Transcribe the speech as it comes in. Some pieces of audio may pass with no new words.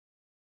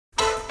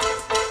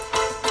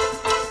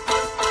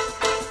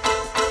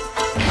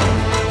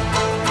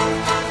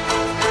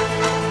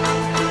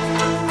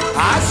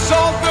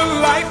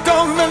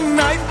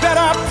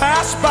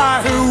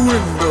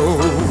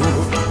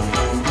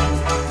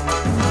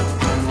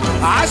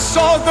I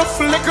saw the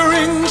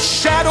flickering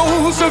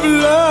shadows of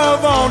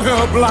love on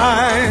her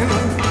blind.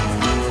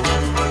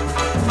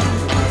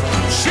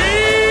 She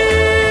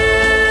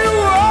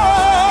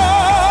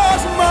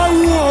was my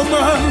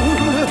woman.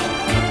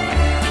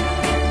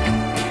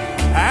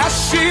 As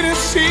she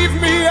deceived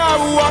me, I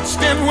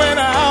watched and went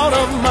out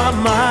of my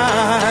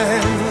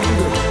mind.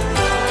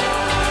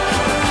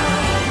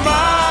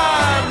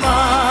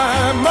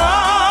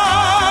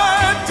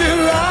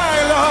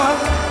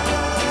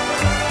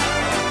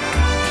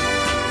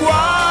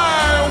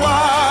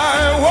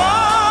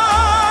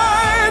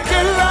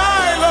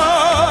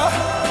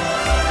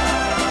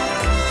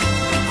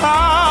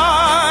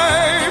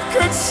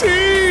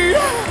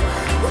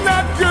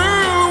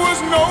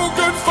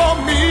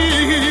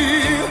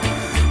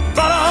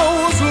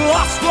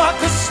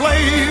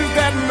 Slave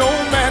that no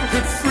man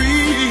could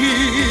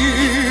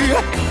free.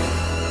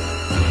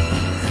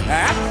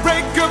 At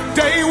break of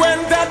day when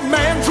that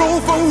man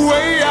drove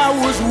away, I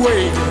was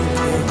waiting.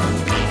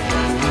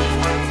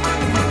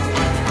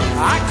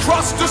 I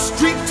crossed the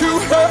street to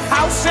her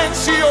house and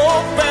she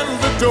opened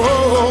the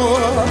door.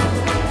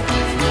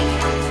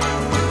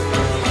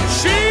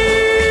 She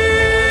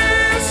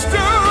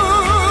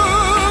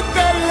stood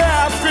there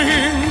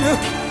laughing.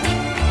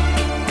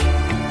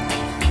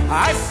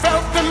 I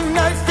felt the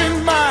knife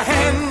in my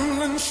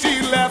hand and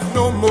she left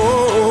no more.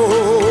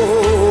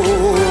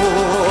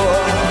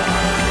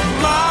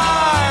 My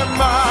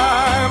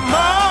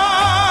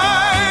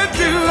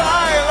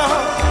Delilah.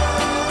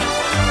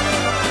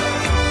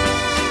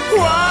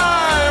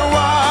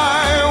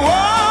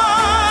 Why,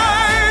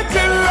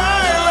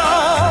 Delilah?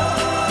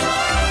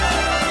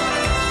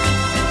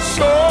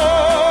 So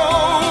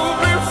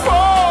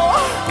before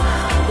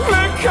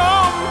they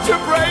come to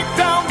break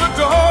down the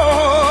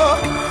door,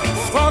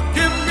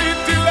 forgive me,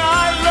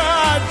 Delilah,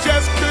 I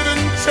just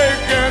couldn't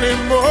take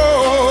anymore.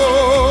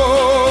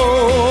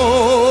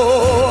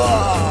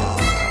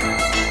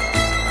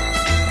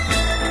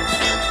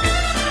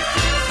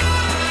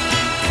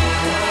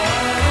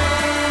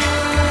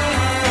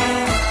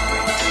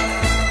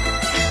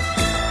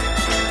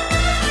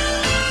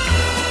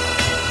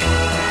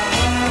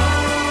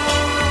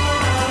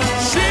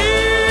 She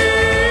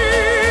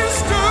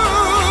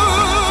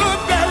stood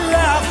there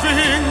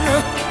laughing.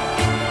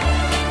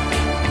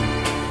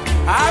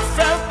 I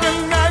felt the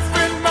knife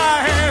in my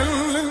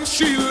hand and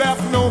she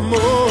left no more.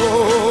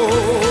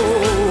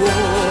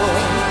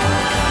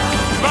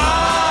 My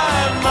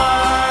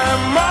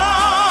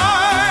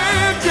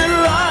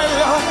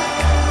Delilah.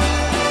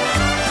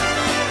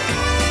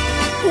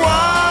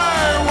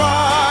 Why,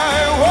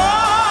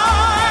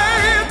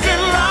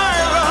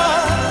 Delilah?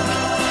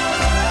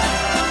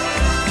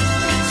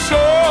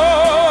 So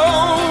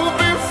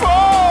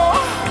before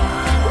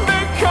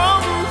they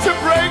come to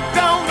break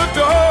down the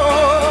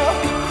door,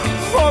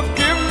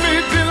 forgive me,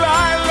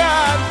 Delilah,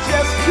 I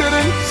just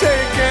couldn't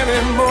take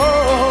anymore.